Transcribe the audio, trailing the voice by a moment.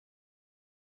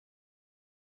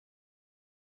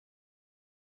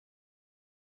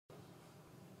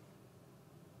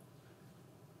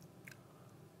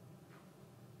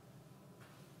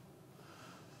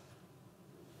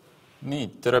Nii,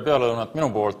 tere pealelõunat minu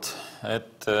poolt,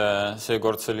 et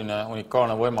seekord selline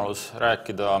unikaalne võimalus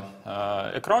rääkida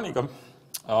ekraaniga,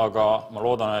 aga ma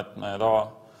loodan, et me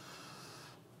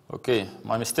Okay,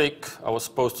 my mistake. I was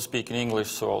supposed to speak in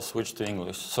English, so I'll switch to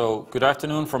English. So, good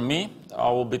afternoon from me. I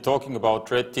will be talking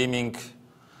about red teaming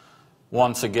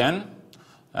once again,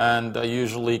 and I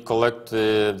usually collect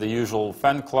the usual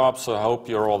fan club, so I hope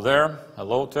you're all there.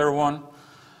 Hello to everyone.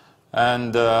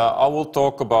 And I will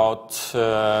talk about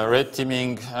red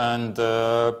teaming and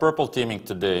purple teaming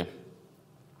today,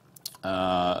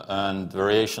 and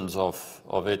variations of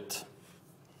it.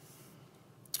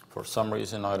 For some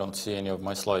reason, I don't see any of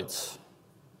my slides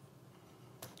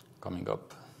coming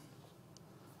up.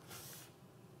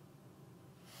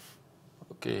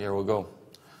 Okay, here we go.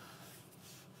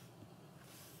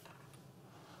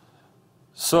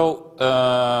 So,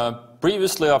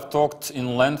 previously I've talked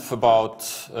in length about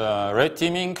red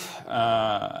teaming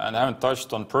and I haven't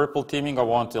touched on purple teaming. I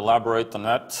want to elaborate on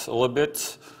that a little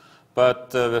bit.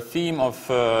 But the theme of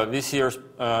this year's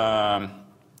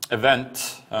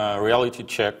event, reality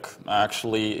check,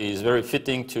 actually is very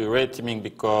fitting to red teaming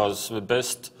because the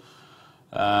best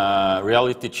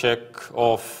reality check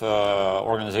of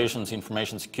organizations'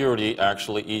 information security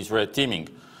actually is red teaming.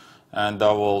 And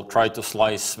I will try to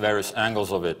slice various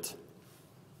angles of it.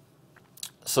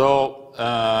 So,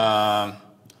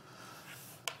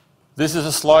 this is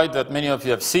a slide that many of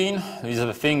you have seen. These are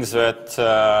the things that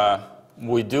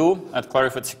we do at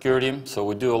Clarified Security. So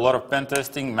we do a lot of pen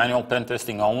testing, manual pen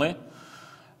testing only.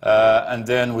 And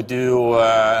then we do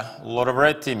a lot of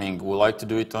red teaming. We like to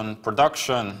do it on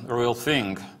production, a real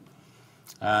thing.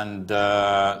 And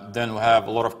then we have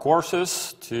a lot of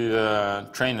courses to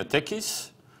train the techies.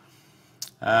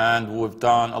 And we've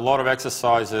done a lot of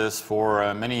exercises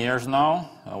for many years now.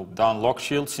 We've done Lock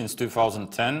Shield since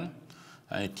 2010.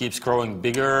 And it keeps growing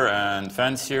bigger and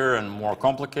fancier and more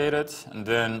complicated. And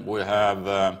then we have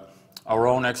our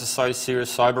own exercise series,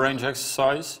 Cyber Range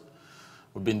exercise.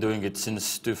 We've been doing it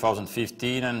since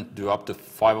 2015 and do up to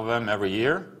 5 of them every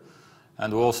year.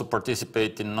 And we also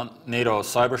participate in NATO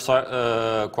Cyber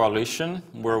Coalition,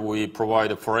 where we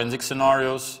provide forensic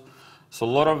scenarios. So a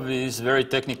lot of these very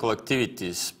technical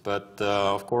activities, but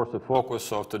of course the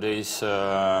focus of today's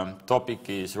topic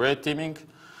is red teaming,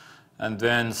 and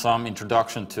then some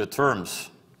introduction to the terms.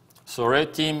 So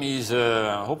red team is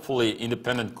a hopefully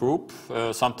independent group.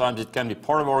 Sometimes it can be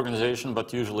part of an organization,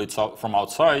 but usually it's from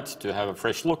outside to have a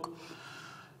fresh look.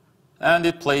 And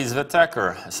it plays the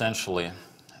attacker, essentially.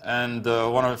 And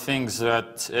one of the things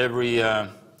that every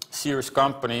serious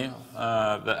company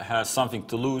that has something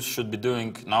to lose should be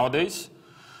doing nowadays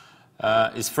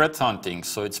is threat hunting.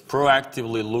 So it's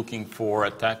proactively looking for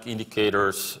attack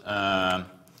indicators to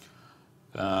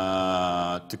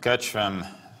catch them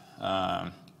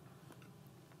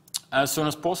as soon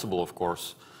as possible, of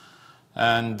course.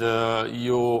 And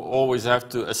you always have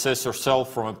to assess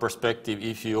yourself from a perspective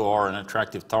if you are an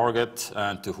attractive target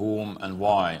and to whom and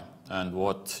why and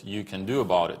what you can do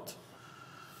about it.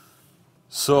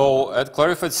 So at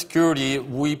Clarified Security,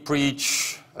 we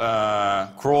preach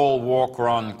crawl, walk,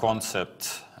 run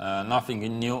concept.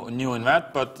 Nothing new in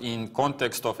that, but in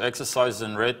context of exercise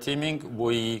and red teaming,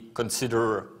 we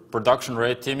consider production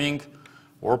red teaming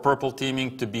or purple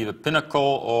teaming to be the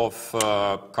pinnacle of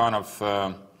kind of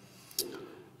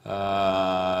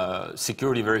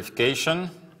security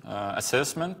verification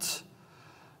assessment.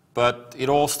 But it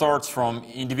all starts from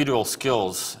individual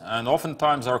skills, and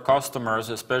oftentimes our customers,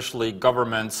 especially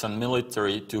governments and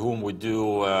military to whom we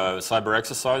do cyber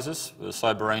exercises, the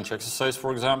Cyber Range exercise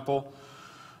for example,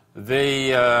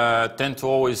 they tend to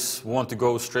always want to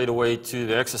go straight away to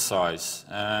the exercise,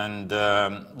 and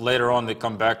later on they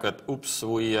come back that, oops,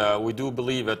 we do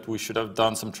believe that we should have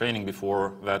done some training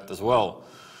before that as well.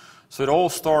 So it all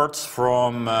starts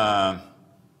from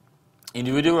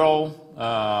individual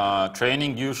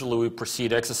training. Usually we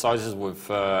proceed exercises with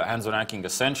hands-on hacking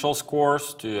essentials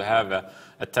course to have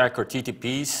attacker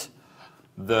TTPs,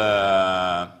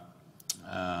 the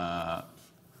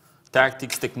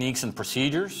tactics, techniques and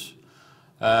procedures.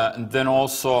 And then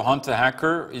also Hunt a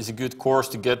Hacker is a good course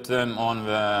to get them on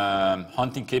the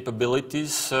hunting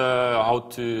capabilities, how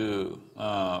to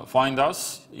find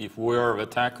us if we're the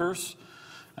attackers.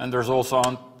 And there's also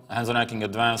Hands-on Hacking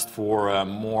Advanced for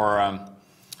more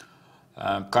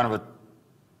kind of a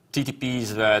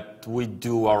TTPs that we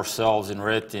do ourselves in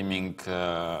red teaming,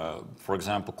 for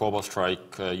example, Cobalt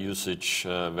Strike usage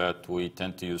that we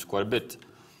tend to use quite a bit.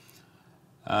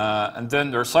 And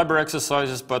then there are cyber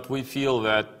exercises, but we feel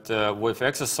that with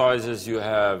exercises you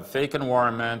have fake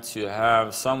environments, you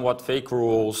have somewhat fake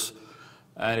rules,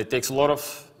 and it takes a lot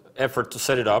of effort to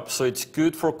set it up. So it's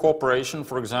good for cooperation.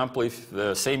 For example, if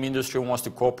the same industry wants to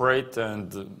cooperate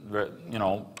and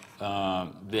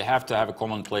they have to have a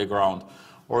common playground,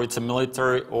 or it's a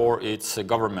military or it's a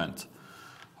government.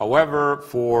 However,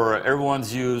 for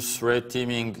everyone's use, red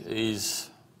teaming is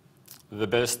the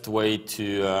best way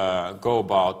to go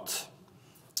about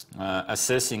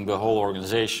assessing the whole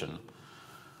organization.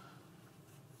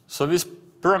 So this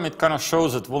pyramid kind of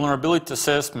shows that vulnerability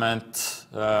assessment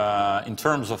in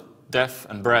terms of depth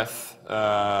and breadth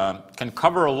can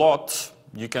cover a lot.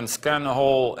 You can scan the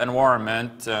whole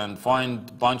environment and find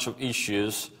a bunch of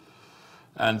issues,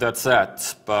 and that's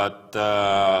that. But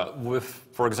with,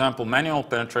 for example, manual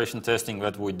penetration testing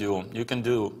that we do, you can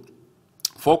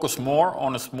focus more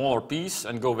on a smaller piece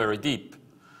and go very deep.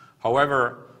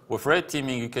 However, with red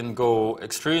teaming, you can go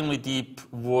extremely deep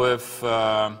with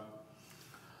the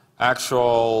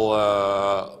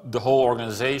whole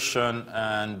organization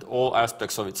and all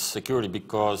aspects of its security,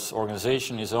 because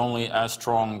organization is only as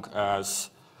strong as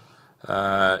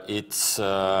its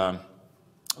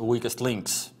weakest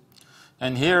links.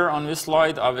 And here on this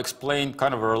slide, I've explained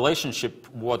kind of a relationship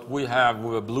what we have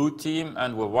with a blue team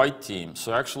and with a white team.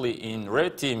 So actually in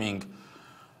red teaming,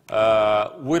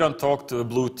 we don't talk to a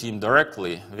blue team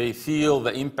directly. They feel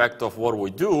the impact of what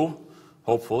we do,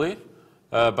 hopefully,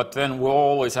 but then we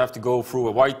always have to go through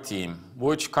a white team,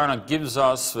 which kind of gives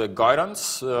us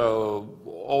guidance,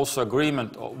 also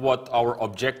agreement what our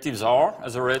objectives are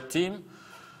as a red team.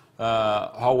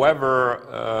 However,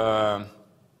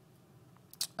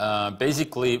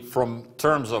 basically, from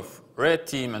terms of red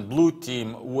team and blue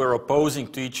team, we're opposing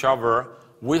to each other.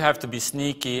 We have to be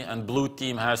sneaky, and blue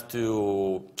team has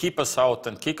to keep us out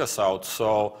and kick us out.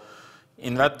 So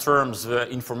in that terms, the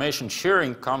information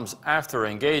sharing comes after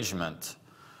engagement.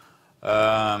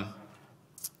 Red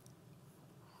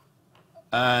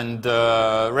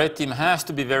team has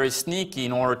to be very sneaky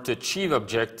in order to achieve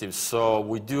objectives. So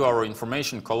we do our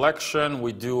information collection,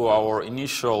 we do our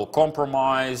initial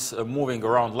compromise, moving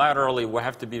around laterally. We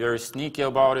have to be very sneaky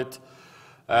about it.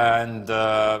 And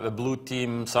the blue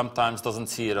team sometimes doesn't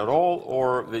see it at all,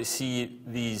 or they see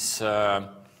these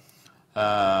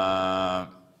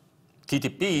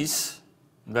TTPs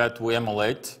that we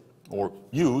emulate or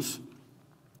use.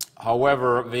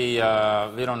 However, they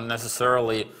don't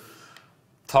necessarily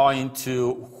tie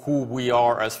into who we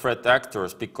are as threat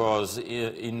actors, because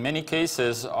in many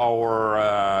cases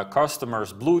our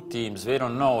customers, blue teams, they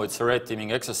don't know it's a red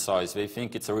teaming exercise. They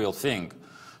think it's a real thing.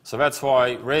 So that's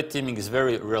why red teaming is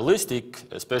very realistic,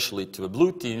 especially to the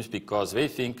blue teams, because they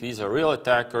think these are real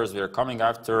attackers. They're coming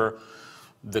after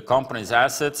the company's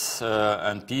assets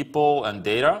and people and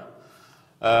data.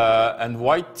 And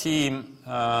white team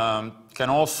can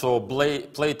also play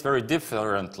it very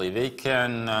differently. They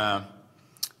can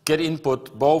get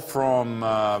input both from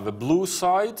the blue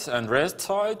side and red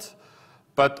side,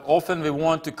 but often they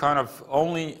want to kind of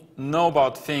only know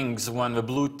about things when the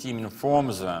blue team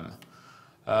informs them.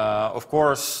 Of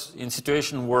course, in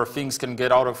situations where things can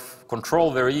get out of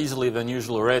control very easily, then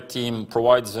usually red team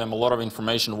provides them a lot of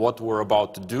information what we're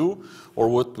about to do or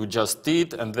what we just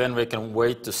did, and then they can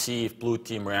wait to see if blue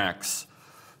team reacts.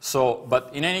 So,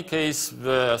 but in any case,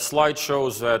 the slide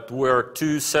shows that we're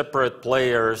two separate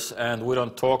players and we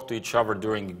don't talk to each other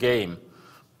during a game,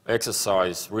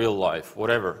 exercise, real life,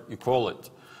 whatever you call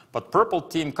it. But purple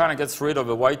team kind of gets rid of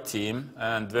the white team,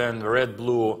 and then the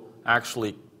red-blue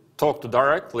actually talk to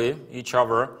directly each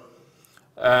other.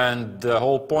 And the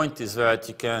whole point is that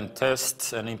you can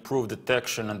test and improve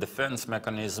detection and defense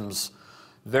mechanisms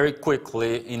very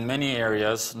quickly in many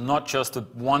areas, not just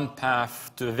one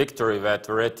path to victory that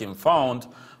the red team found,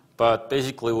 but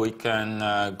basically we can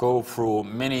go through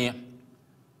many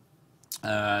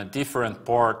different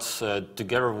parts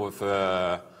together with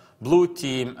blue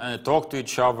team and talk to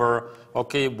each other.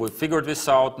 Okay, we figured this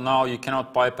out. Now you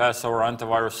cannot bypass our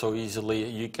antivirus so easily.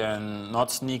 You can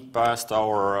not sneak past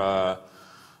our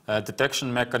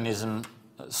detection mechanism.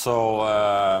 So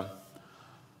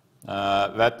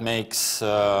that makes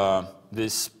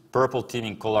this purple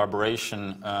teaming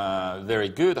collaboration very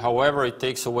good. However, it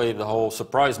takes away the whole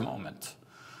surprise moment.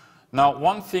 Now,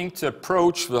 one thing to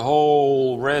approach the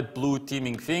whole red-blue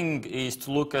teaming thing is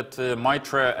to look at the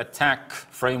MITRE ATT&CK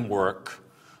framework.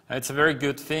 It's a very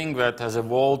good thing that has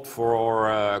evolved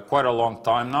for quite a long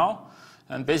time now.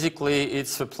 And basically,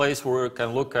 it's a place where we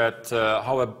can look at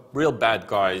how real bad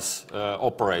guys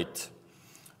operate.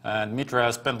 And MITRE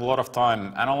has spent a lot of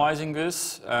time analyzing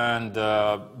this, and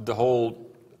the whole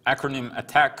acronym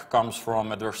ATT&CK comes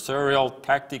from adversarial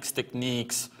tactics,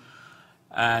 techniques,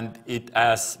 and it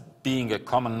as being a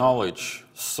common knowledge.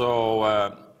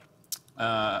 So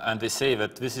and they say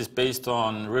that this is based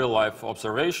on real-life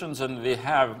observations, and they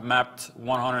have mapped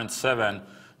 107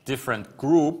 different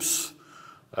groups,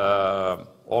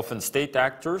 often state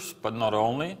actors, but not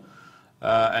only,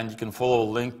 and you can follow a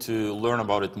link to learn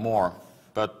about it more.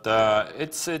 But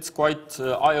it's quite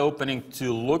eye-opening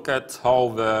to look at how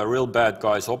the real bad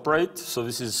guys operate. So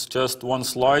this is just one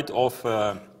slide of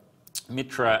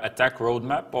Mitra attack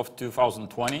roadmap of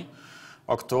 2020,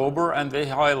 October, and they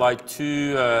highlight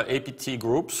two APT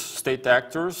groups, state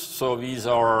actors. So these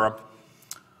are,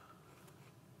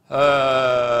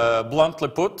 bluntly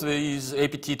put, these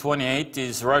APT-28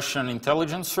 is Russian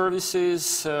intelligence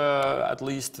services, at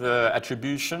least the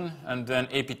attribution, and then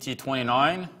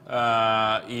APT-29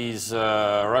 is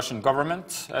Russian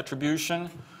government attribution.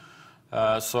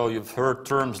 So you've heard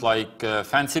terms like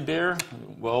Fancy Bear,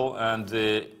 well, and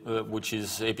which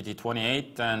is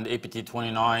APT-28, and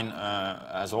APT-29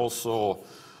 has also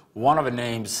one of the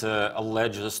names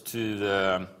alludes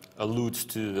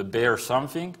to the bear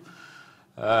something.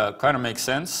 Kind of makes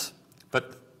sense.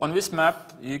 But on this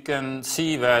map, you can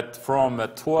see that from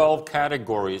 12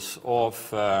 categories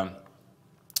of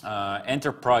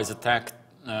enterprise attack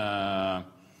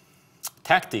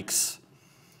tactics,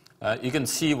 you can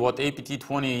see what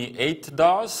APT-28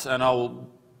 does, and I'll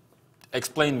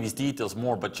explain these details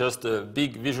more, but just a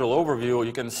big visual overview,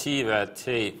 you can see that,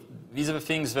 hey, these are the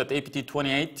things that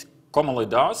APT-28 commonly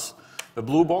does, the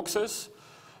blue boxes,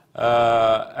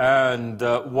 and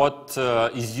what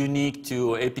is unique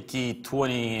to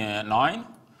APT-29,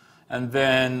 and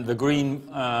then the green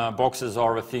boxes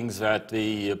are the things that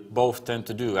they both tend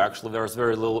to do. Actually, there's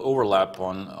very little overlap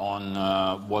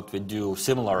on what we do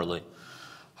similarly.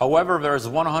 However, there's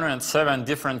 107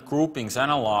 different groupings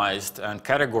analyzed and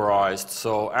categorized,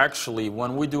 so actually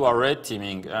when we do our red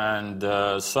teaming and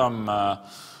some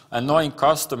annoying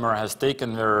customer has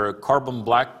taken their carbon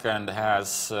black and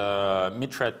has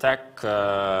Mitra attack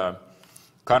kind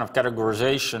of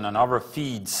categorization and other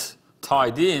feeds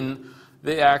tied in,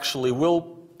 they actually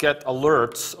will get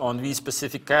alerts on these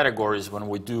specific categories when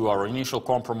we do our initial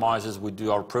compromises, we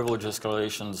do our privilege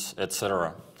escalations,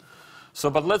 etc. So,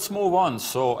 but let's move on.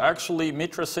 So actually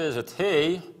Mitra says that,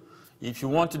 hey, if you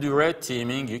want to do red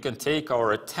teaming, you can take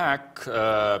our attack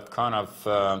kind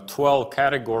of 12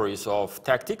 categories of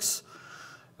tactics,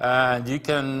 and you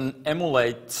can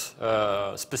emulate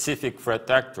specific threat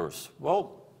actors.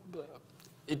 Well,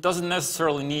 it doesn't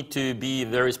necessarily need to be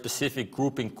very specific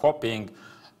grouping copying.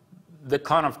 The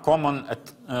kind of common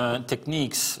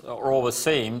techniques are all the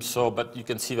same, so, but you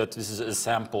can see that this is a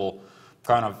sample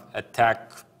kind of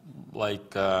attack,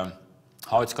 like how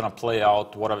it's going to play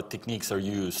out, what other techniques are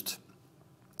used.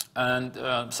 And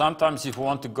sometimes if you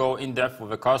want to go in depth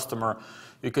with a customer,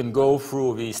 you can go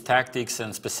through these tactics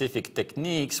and specific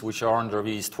techniques which are under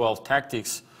these 12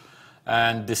 tactics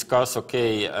and discuss,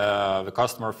 okay, the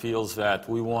customer feels that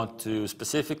we want to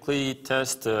specifically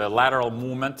test lateral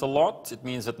movement a lot. It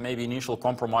means that maybe initial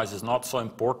compromise is not so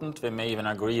important. They may even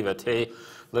agree that, hey,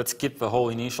 let's skip the whole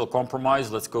initial compromise,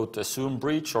 let's go to assumed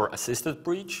breach or assisted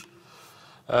breach.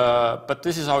 But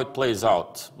this is how it plays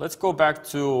out. Let's go back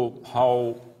to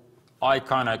how I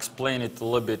kind of explain it a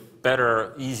little bit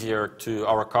better, easier to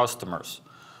our customers.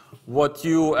 What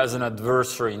you as an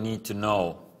adversary need to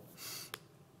know.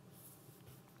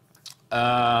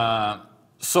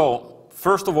 So,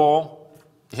 first of all,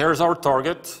 here's our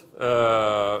target,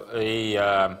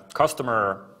 a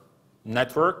customer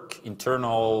network,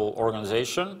 internal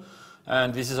organization,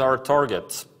 and this is our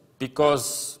target.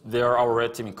 Because they are our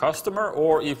red teaming customer,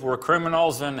 or if we're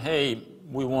criminals, then hey,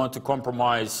 we want to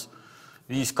compromise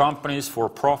these companies for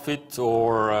profit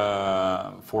or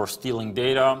for stealing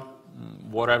data,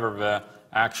 whatever the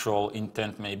actual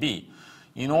intent may be.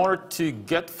 In order to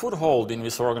get foothold in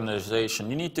this organization,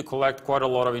 you need to collect quite a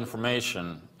lot of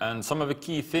information, and some of the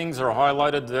key things are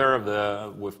highlighted there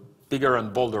with bigger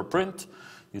and bolder print.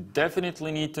 You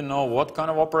definitely need to know what kind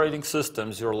of operating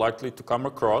systems you're likely to come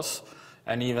across.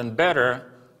 And even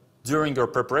better, during your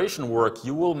preparation work,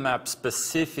 you will map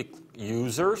specific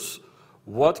users,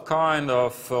 what kind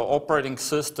of operating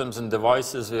systems and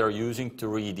devices they are using to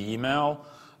read email,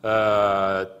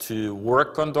 to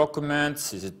work on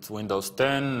documents. Is it Windows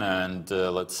 10 and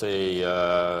let's say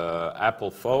Apple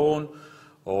phone,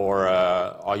 or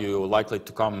are you likely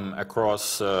to come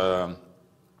across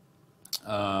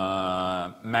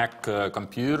Mac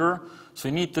computer? So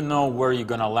you need to know where you're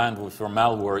going to land with your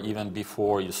malware even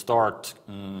before you start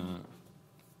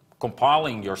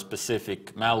compiling your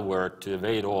specific malware to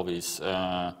evade all these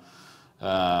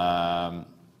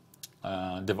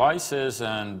devices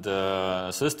and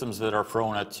systems that are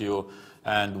thrown at you,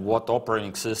 and what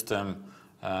operating system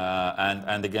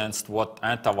and against what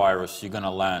antivirus you're going to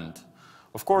land.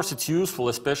 Of course, it's useful,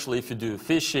 especially if you do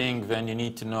phishing, then you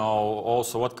need to know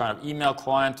also what kind of email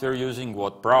client they're using,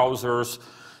 what browsers.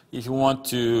 If you want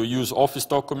to use Office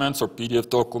documents or PDF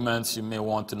documents, you may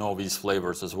want to know these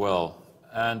flavors as well.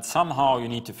 And somehow you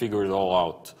need to figure it all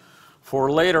out.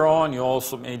 For later on, you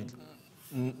also may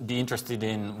be interested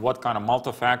in what kind of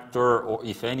multi-factor, or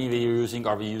if any they're using.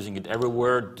 Are we using it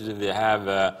everywhere? Do they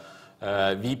have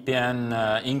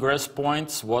VPN ingress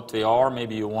points, what they are?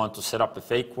 Maybe you want to set up a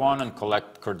fake one and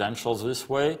collect credentials this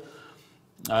way.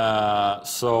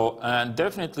 And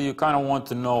definitely you kind of want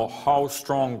to know how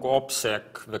strong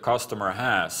OPSEC the customer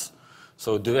has.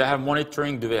 So do they have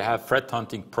monitoring? Do they have threat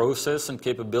hunting process and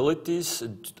capabilities?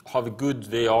 How good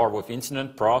they are with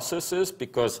incident processes?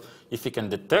 Because if they can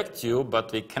detect you, but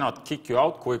they cannot kick you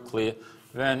out quickly,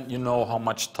 then you know how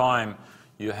much time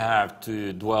you have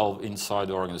to dwell inside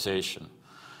the organization.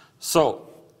 So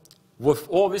with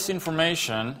all this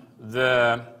information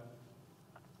that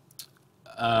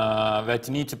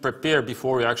you need to prepare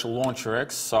before you actually launch your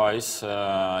exercise,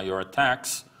 your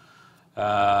attacks,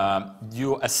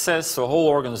 you assess the whole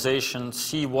organization,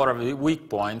 see what are the weak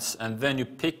points, and then you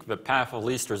pick the path of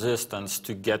least resistance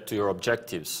to get to your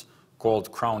objectives,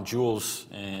 called crown jewels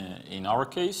in our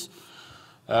case.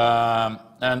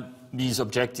 And these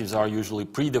objectives are usually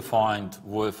predefined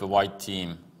with a white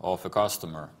team of a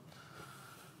customer.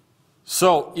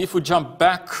 So if we jump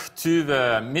back to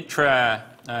the Mitra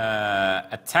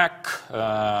attack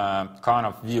kind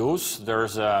of views,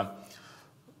 there's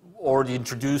already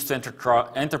introduced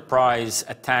enterprise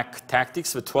attack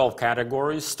tactics with 12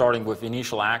 categories, starting with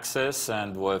initial access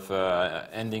and with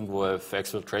ending with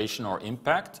exfiltration or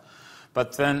impact.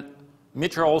 But then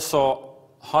Mitra also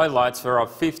highlights there are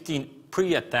 15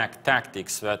 pre-attack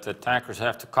tactics that attackers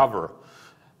have to cover.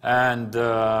 And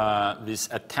this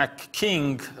attack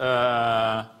king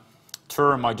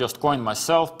term I just coined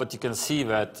myself, but you can see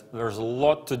that there's a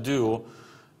lot to do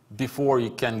before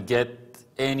you can get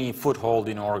any foothold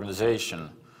in an organization.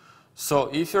 So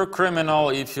if you're a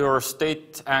criminal, if you're a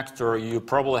state actor, you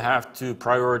probably have to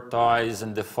prioritize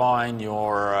and define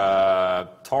your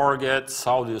targets.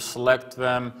 How do you select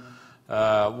them?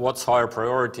 What's higher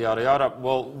priority, yada yada.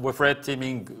 Well, with red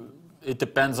teaming, it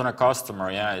depends on a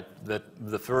customer. Yeah,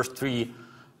 the first three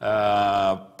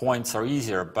points are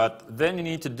easier, but then you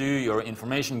need to do your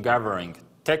information gathering: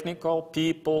 technical,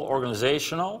 people,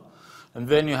 organizational. And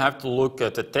then you have to look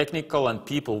at the technical and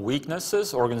people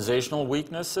weaknesses, organizational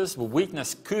weaknesses. The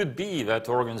weakness could be that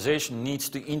the organization needs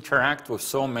to interact with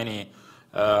so many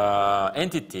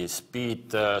entities, be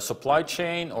it supply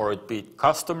chain or it be it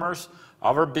customers,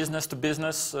 other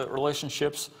business-to-business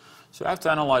relationships. So you have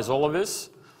to analyze all of this.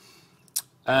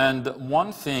 And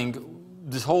one thing,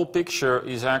 this whole picture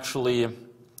is actually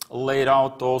laid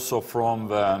out also from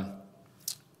the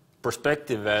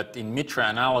perspective that in Mitra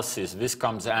analysis, this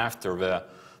comes after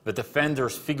the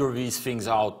defenders figure these things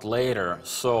out later.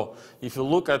 So if you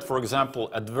look at, for example,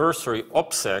 adversary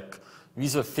OPSEC,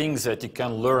 these are things that you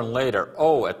can learn later.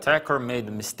 Oh, attacker made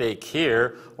a mistake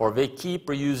here, or they keep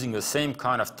reusing the same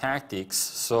kind of tactics.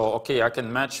 So, okay, I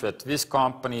can match that this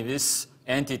company, this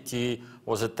entity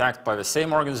was attacked by the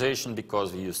same organization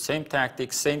because we used same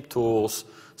tactics, same tools,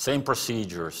 same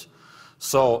procedures.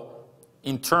 So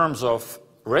in terms of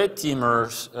red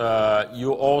teamers,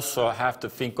 you also have to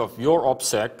think of your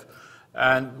OPSEC,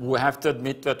 and we have to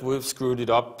admit that we've screwed it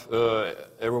up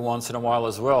every once in a while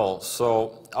as well.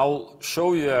 So I'll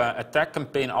show you an attack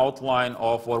campaign outline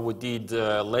of what we did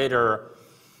later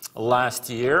last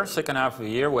year, second half of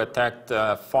the year. We attacked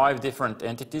 5 different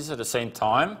entities at the same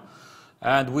time.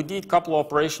 And we did a couple of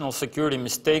operational security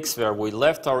mistakes there. We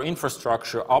left our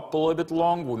infrastructure up a little bit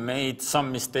long. We made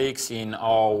some mistakes in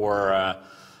our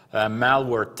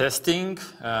malware testing,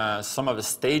 some of the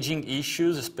staging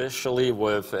issues, especially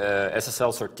with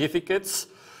SSL certificates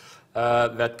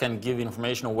that can give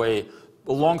information away.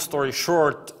 Long story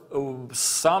short,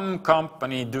 some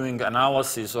company doing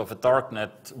analysis of a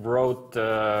darknet wrote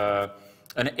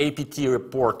an APT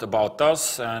report about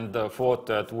us and thought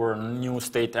that we're new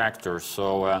state actors.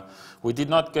 So we did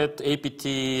not get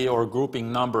APT or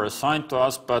grouping number assigned to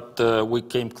us, but we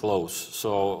came close.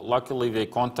 So luckily they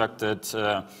contacted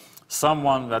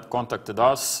someone that contacted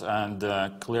us and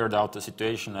cleared out the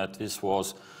situation that this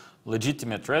was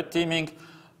legitimate red teaming.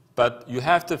 But you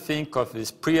have to think of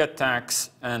these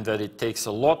pre-attacks and that it takes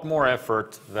a lot more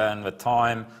effort than the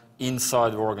time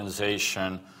inside the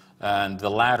organization, and the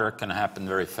latter can happen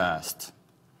very fast.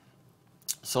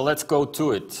 So let's go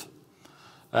to it.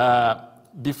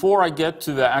 Before I get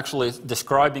to actually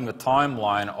describing the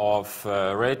timeline of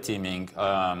red teaming,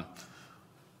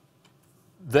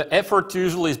 The effort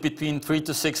usually is between 3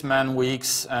 to 6 man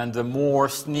weeks, and the more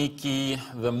sneaky,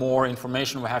 the more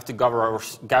information we have to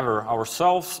gather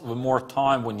ourselves, the more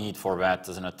time we need for that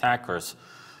as an attackers.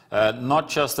 Not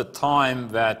just the time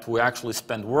that we actually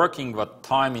spend working, but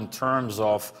time in terms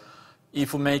of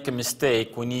if we make a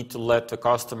mistake, we need to let the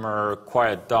customer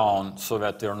quiet down so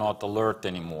that they're not alert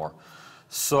anymore.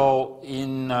 So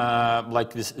in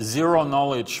like this zero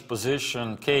knowledge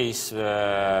position case,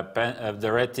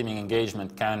 the red teaming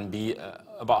engagement can be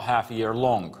about half a year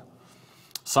long.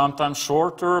 Sometimes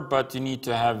shorter, but you need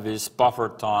to have this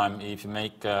buffer time if you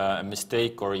make a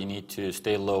mistake or you need to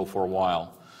stay low for a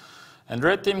while. And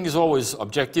red teaming is always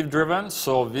objective driven,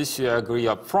 so this you agree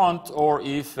up front, or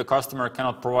if the customer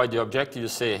cannot provide the objective, you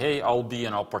say, hey, I'll be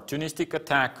an opportunistic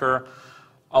attacker,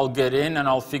 I'll get in and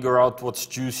I'll figure out what's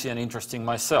juicy and interesting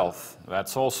myself.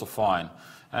 That's also fine.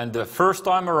 And the first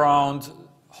time around,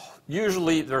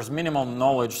 usually there's minimum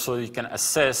knowledge so you can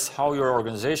assess how your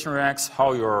organization reacts,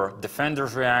 how your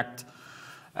defenders react,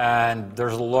 and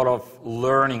there's a lot of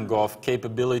learning of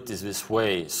capabilities this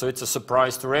way. So it's a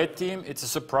surprise to red team, it's a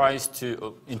surprise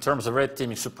to, in terms of red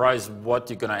team, you surprise what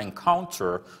you're going to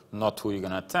encounter, not who you're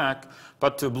going to attack,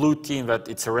 but to blue team that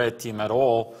it's a red team at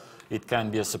all, it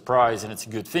can be a surprise, and it's a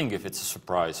good thing if it's a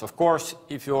surprise. Of course,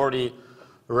 if you already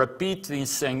repeat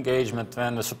this engagement,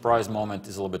 then the surprise moment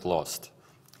is a little bit lost.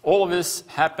 All of this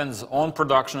happens on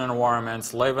production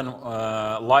environments, live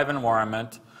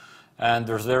environment, and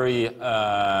there's very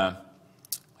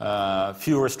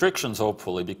few restrictions,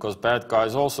 hopefully, because bad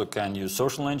guys also can use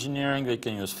social engineering, they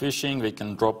can use phishing, they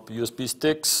can drop USB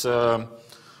sticks,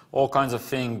 all kinds of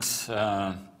things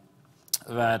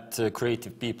that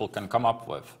creative people can come up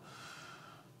with.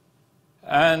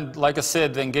 And like I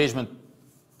said, the engagement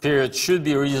period should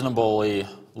be reasonably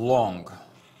long.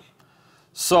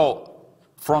 So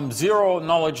from zero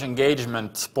knowledge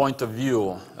engagement point of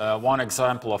view, one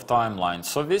example of timeline.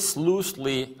 So this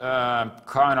loosely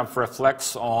kind of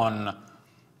reflects on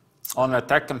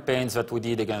attack campaigns that we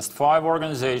did against 5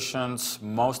 organizations,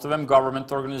 most of them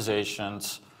government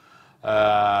organizations,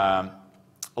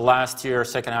 last year,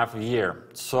 second half of the year.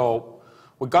 So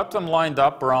we got them lined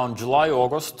up around July,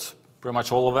 August, pretty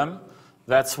much all of them.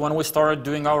 That's when we started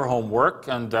doing our homework,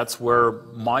 and that's where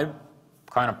my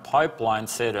kind of pipeline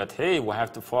said that, hey, we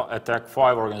have to attack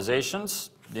 5 organizations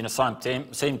in the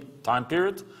same time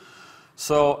period.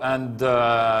 So, and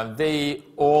they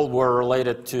all were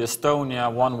related to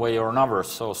Estonia one way or another.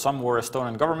 So some were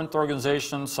Estonian government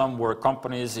organizations, some were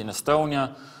companies in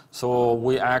Estonia. So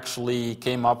we actually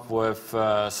came up with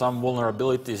some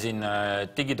vulnerabilities in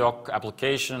DigiDoc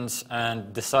applications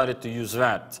and decided to use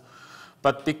that.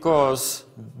 But because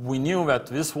we knew that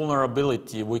this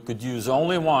vulnerability we could use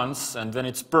only once and then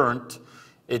it's burnt,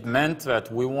 it meant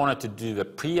that we wanted to do the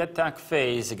pre-attack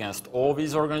phase against all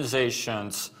these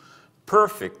organizations,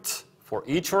 perfect for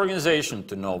each organization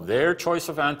to know their choice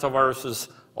of antiviruses,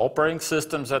 operating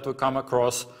systems that we come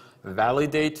across,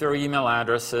 validate their email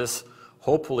addresses,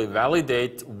 hopefully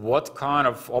validate what kind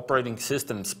of operating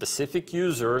system specific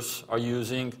users are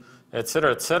using,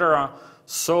 etc.,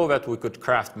 so that we could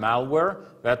craft malware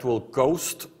that will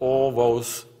ghost all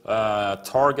those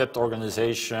target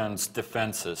organizations'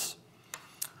 defenses.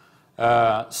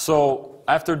 So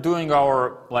after doing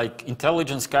our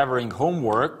intelligence gathering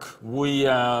homework, we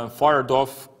fired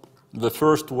off the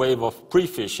first wave of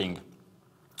pre-phishing.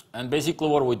 And basically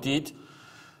what we did,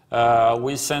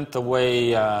 we sent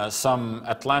away some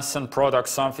Atlassian product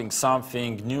something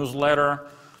newsletter,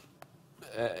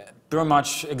 pretty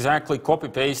much exactly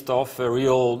copy-paste of a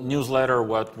real newsletter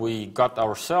what we got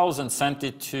ourselves and sent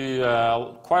it to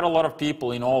quite a lot of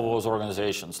people in all those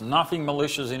organizations. Nothing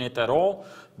malicious in it at all.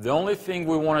 The only thing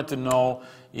we wanted to know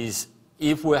is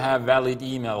if we have valid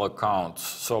email accounts.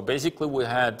 So basically we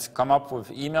had come up with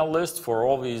email lists for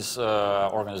all these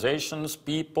organizations,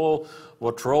 people,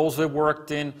 what roles they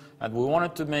worked in, and we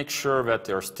wanted to make sure that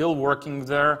they're still working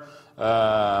there. You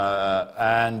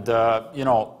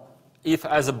know, if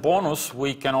as a bonus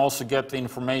we can also get the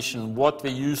information what they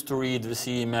used to read this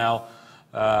email,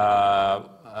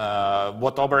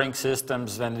 what operating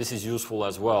systems, then this is useful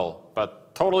as well.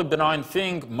 But totally benign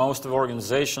thing, most of the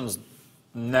organizations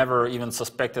never even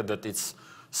suspected that it's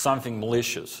something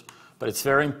malicious. But it's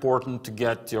very important to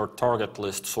get your target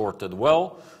list sorted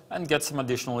well and get some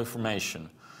additional information.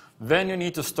 Then you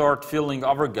need to start filling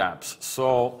other gaps.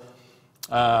 So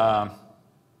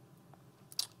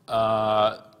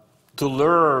to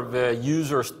lure the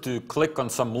users to click on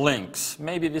some links.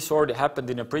 Maybe this already happened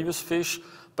in a previous phish,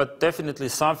 but definitely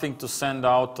something to send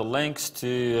out the links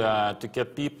to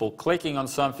get people clicking on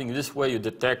something. This way you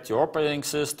detect your operating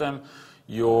system,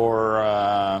 your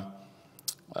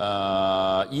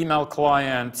email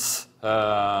clients,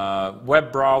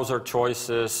 web browser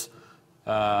choices,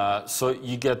 so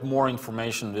you get more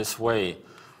information this way.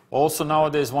 Also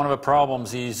nowadays, one of the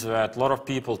problems is that a lot of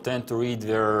people tend to read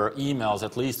their emails,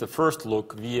 at least the first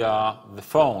look, via the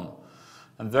phone.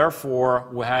 And therefore,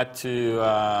 we had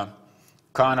to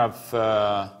kind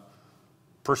of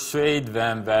persuade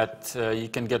them that you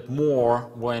can get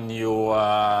more when you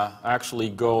actually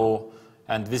go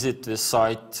and visit the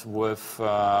site with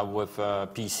a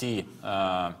PC,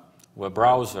 web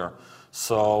browser.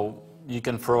 So you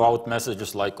can throw out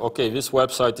messages like, okay, this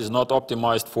website is not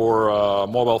optimized for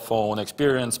mobile phone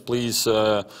experience. Please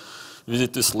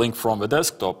visit this link from the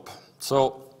desktop.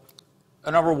 So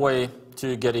another way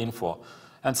to get info.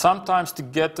 And sometimes to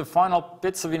get the final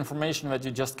bits of information that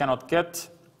you just cannot get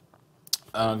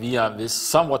via this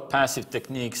somewhat passive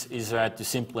techniques is that you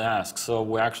simply ask. So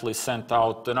we actually sent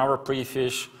out another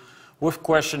pre-fish with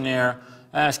questionnaire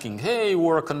asking, hey,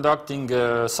 we're conducting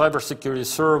a cybersecurity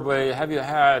survey. Have you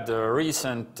had a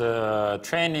recent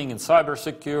training in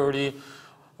cybersecurity?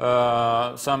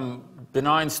 Some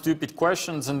benign, stupid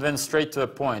questions, and then straight to the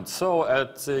point. So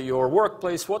at your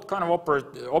workplace, what kind of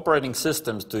operating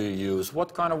systems do you use?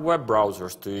 What kind of web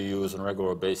browsers do you use on a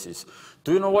regular basis?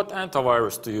 Do you know what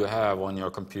antivirus do you have on your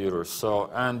computers?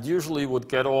 So, and usually would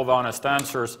get all the honest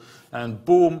answers, and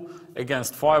boom,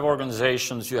 against 5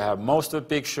 organizations, you have most of the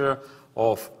picture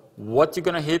of what you're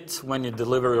going to hit when you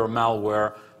deliver your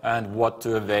malware and what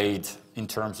to evade in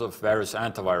terms of various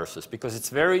antiviruses. Because it's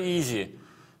very easy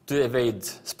to evade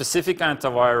specific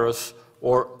antivirus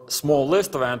or small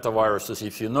list of antiviruses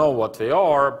if you know what they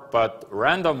are, but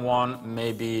random one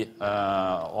may be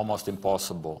almost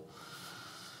impossible.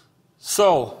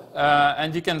 So,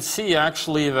 and you can see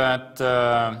actually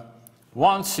that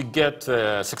once you get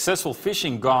successful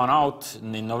phishing gone out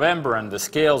in November, and the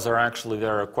scales are actually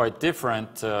there quite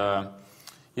different,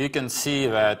 you can see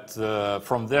that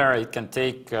from there it can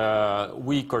take a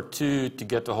week or 2 to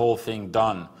get the whole thing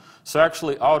done. So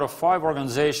actually out of 5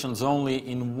 organizations, only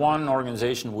in 1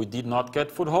 organization we did not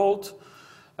get foothold.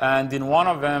 And in one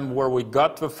of them where we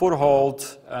got the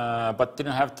foothold but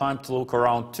didn't have time to look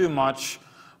around too much,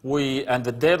 and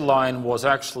the deadline was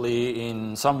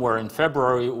actually somewhere in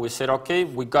February, we said, okay,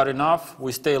 we got enough,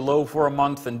 we stay low for a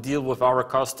month and deal with our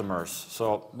customers.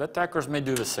 So the attackers may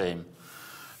do the same.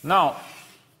 Now,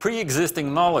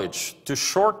 pre-existing knowledge to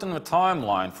shorten the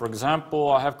timeline. For example,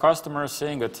 I have customers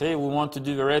saying that, hey, we want to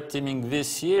do the red teaming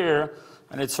this year,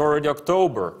 and it's already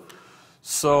October.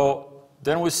 So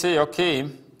then we say, okay,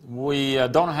 we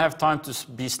don't have time to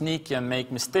be sneaky and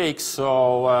make mistakes,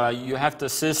 so you have to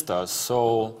assist us.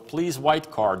 So please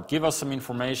white card, give us some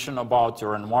information about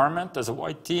your environment as a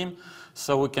white team,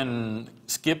 so we can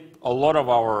skip a lot of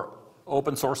our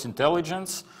open source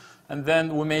intelligence. And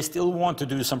then we may still want to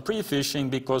do some pre-phishing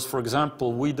because, for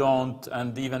example, we don't,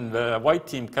 and even the white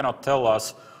team cannot tell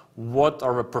us what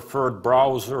are the preferred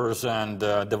browsers and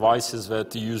devices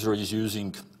that the user is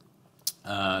using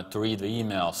to read the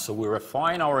emails. So we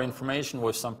refine our information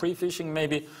with some pre-phishing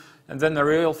maybe, and then the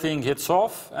real thing hits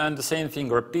off, and the same thing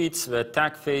repeats. The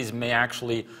attack phase may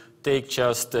actually take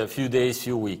just a few days,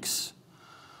 few weeks.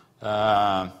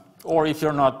 Or if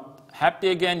you're not happy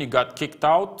again, you got kicked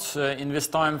out in this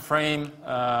time frame,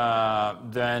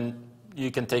 then you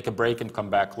can take a break and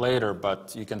come back later,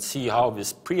 but you can see how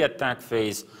this pre-attack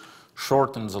phase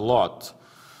shortens a lot.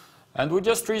 And we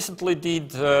just recently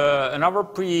did another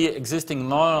pre-existing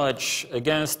knowledge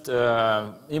against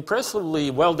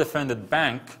impressively well-defended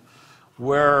bank,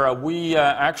 where we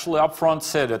actually upfront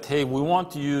said that, hey, we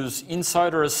want to use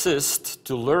insider assist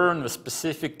to learn the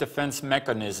specific defense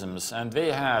mechanisms. And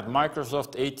they had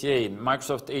Microsoft ATA,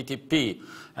 Microsoft ATP,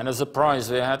 and as a prize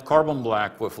they had Carbon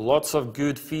Black with lots of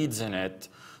good feeds in it.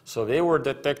 So they were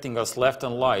detecting us left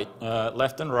and right.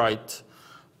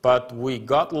 But we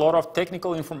got a lot of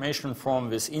technical information from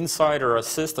this insider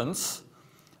assistance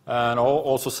and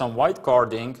also some white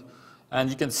carding. And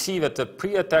you can see that the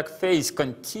pre-attack phase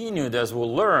continued as we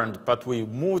learned, but we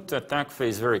moved to attack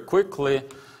phase very quickly,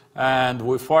 and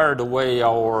we fired away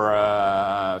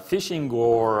our phishing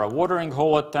or watering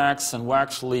hole attacks, and we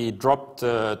actually dropped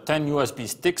 10 USB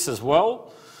sticks as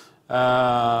well.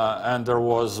 And there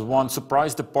was one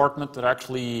surprise department that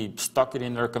actually stuck it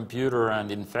in their computer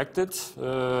and infected.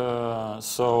 You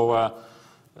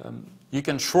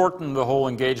can shorten the whole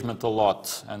engagement a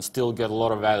lot and still get a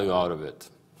lot of value out of it.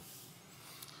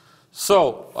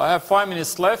 So, I have 5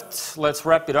 minutes left. Let's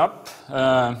wrap it up.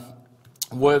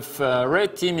 With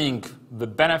red teaming, the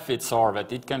benefits are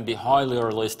that it can be highly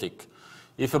realistic.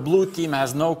 If a blue team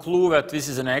has no clue that this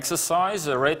is an exercise,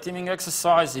 a red teaming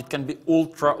exercise, it can be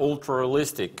ultra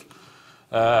realistic.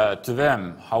 to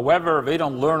them. However, they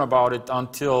don't learn about it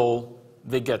until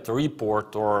they get the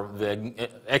report or the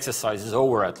exercise is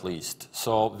over at least.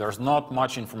 So there's not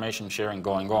much information sharing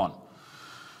going on.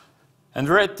 And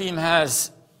the red team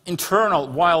has internal,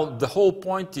 while the whole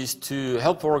point is to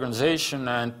help the organization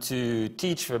and to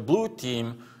teach the blue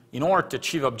team, in order to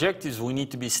achieve objectives, we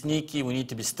need to be sneaky, we need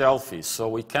to be stealthy. So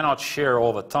we cannot share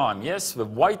all the time. Yes, the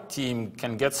white team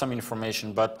can get some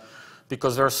information, but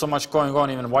because there's so much going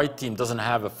on, even the white team doesn't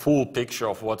have a full picture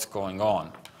of what's going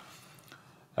on.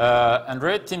 And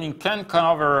red teaming can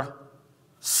cover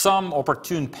some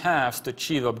opportune paths to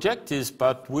achieve objectives,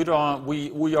 but we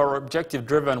are objective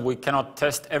driven. We cannot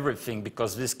test everything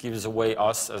because this gives away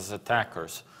us as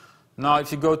attackers. Now,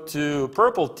 if you go to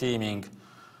purple teaming,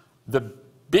 the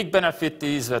big benefit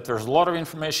is that there's a lot of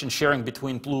information sharing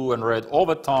between blue and red all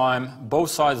the time.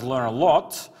 Both sides learn a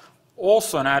lot.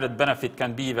 Also, an added benefit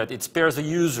can be that it spares the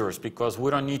users because we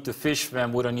don't need to phish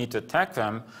them, we don't need to attack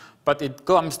them, but it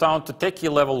comes down to techie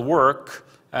level work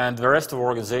and the rest of the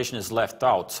organization is left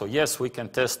out. So yes, we can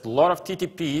test a lot of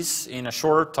TTPs in a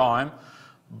shorter time,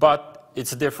 but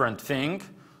it's a different thing.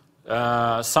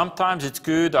 Sometimes it's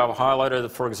good. I've highlighted,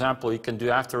 for example, you can do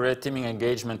after red teaming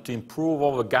engagement to improve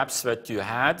all the gaps that you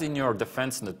had in your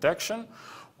defense and detection.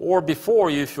 Or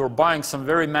before you, if you're buying some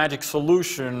very magic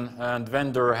solution and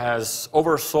vendor has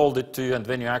oversold it to you and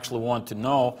then you actually want to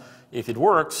know if it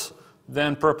works,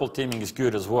 then purple teaming is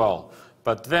good as well.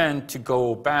 But then to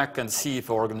go back and see if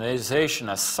the organization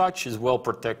as such is well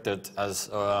protected as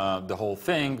the whole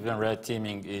thing, then red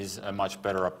teaming is a much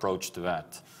better approach to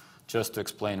that. Just to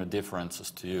explain the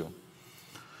differences to you.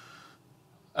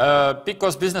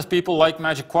 Because business people like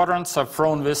magic quadrants, I've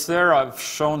thrown this there. I've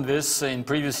shown this in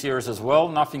previous years as well.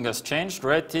 Nothing has changed.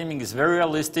 Red teaming is very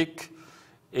realistic.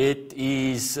 It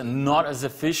is not as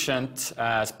efficient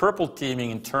as purple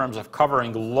teaming in terms of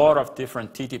covering a lot of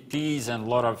different TTPs and a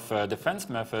lot of defense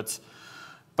methods,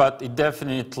 but it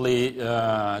definitely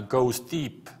goes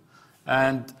deep.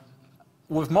 And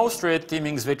with most red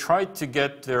teamings, they try to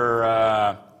get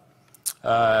their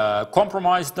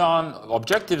compromise done,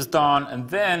 objectives done, and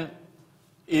then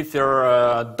if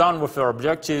they're done with their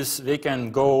objectives, they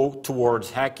can go towards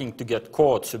hacking to get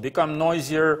caught. So become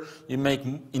noisier, you make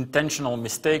intentional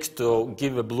mistakes to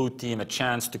give a blue team a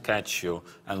chance to catch you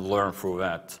and learn through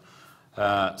that.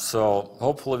 So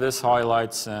hopefully this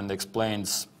highlights and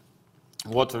explains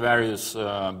what the various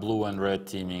blue and red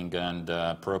teaming and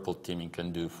purple teaming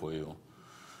can do for you.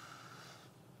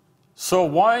 So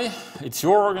why? It's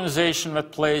your organization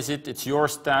that plays it, it's your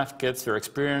staff gets their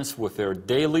experience with their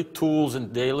daily tools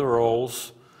and daily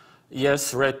roles.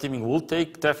 Yes, red teaming will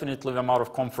take definitely them out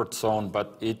of comfort zone,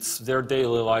 but it's their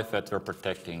daily life that they're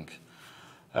protecting.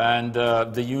 And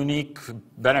the unique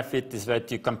benefit is that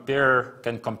you can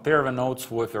compare the notes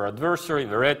with your adversary,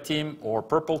 the red team or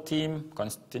purple team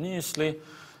continuously,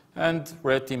 and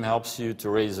red team helps you to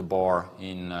raise the bar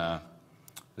in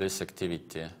this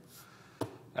activity.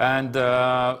 And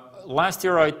last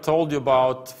year I told you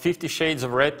about 50 shades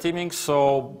of red teaming,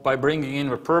 so by bringing in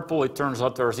the purple it turns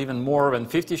out there's even more than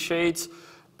 50 shades.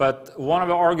 But one of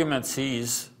the arguments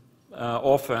is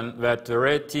often that the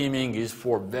red teaming is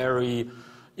for very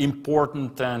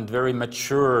important and very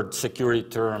matured security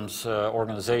terms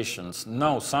organizations.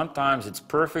 No, sometimes it's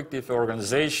perfect if the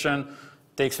organization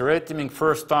takes a red teaming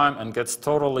first time and gets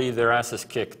totally their asses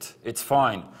kicked. It's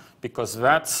fine. Because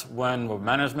that's when the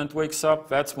management wakes up,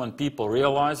 that's when people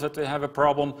realize that they have a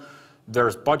problem.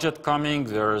 There's budget coming,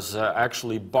 there's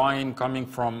actually buy-in coming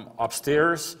from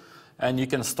upstairs, and you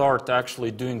can start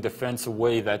actually doing defense a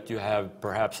way that you have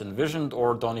perhaps envisioned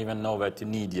or don't even know that you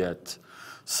need yet.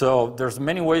 So there's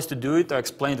many ways to do it. I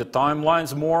explained the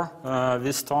timelines more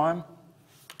this time,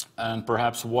 and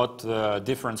perhaps what the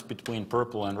difference between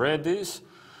purple and red is.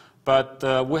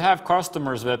 But we have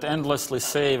customers that endlessly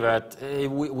say that, hey,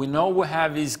 we know we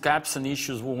have these gaps and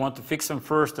issues, we want to fix them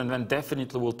first, and then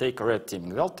definitely we'll take a red teaming.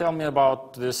 They'll tell me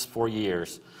about this for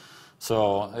years.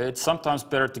 So it's sometimes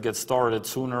better to get started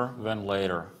sooner than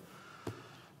later.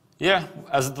 Yeah,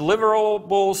 as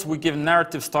deliverables, we give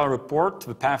narrative style report,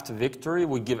 the path to victory.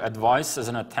 We give advice as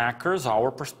an attackers, our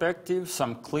perspective,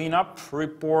 some cleanup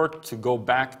report to go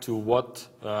back to what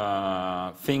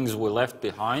things we left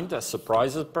behind as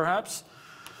surprises perhaps.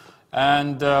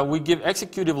 And we give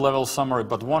executive level summary,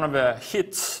 but one of the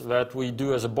hits that we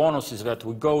do as a bonus is that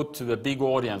we go to the big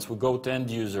audience, we go to end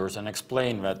users and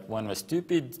explain that when the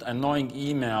stupid, annoying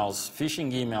emails,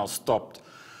 phishing emails stopped,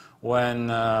 when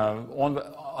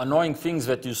annoying things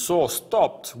that you saw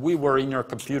stopped, we were in your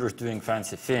computers doing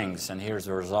fancy things, and here's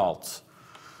the results.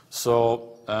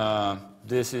 So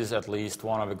this is at least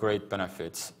one of the great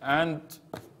benefits. And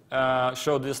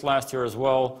showed this last year as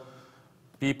well.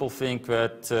 People think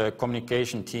that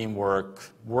communication teamwork,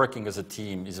 working as a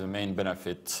team, is the main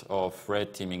benefit of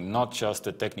red teaming, not just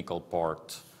the technical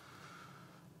part.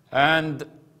 And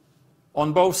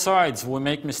on both sides, we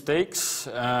make mistakes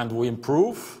and we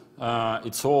improve.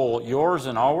 It's all yours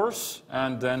and ours,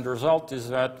 and then the result is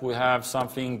that we have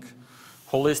something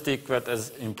holistic that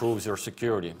improves your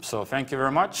security. So thank you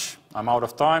very much. I'm out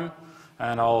of time,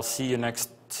 and I'll see you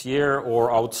next year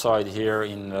or outside here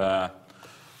in the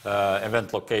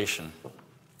event location.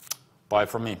 Bye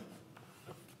from me.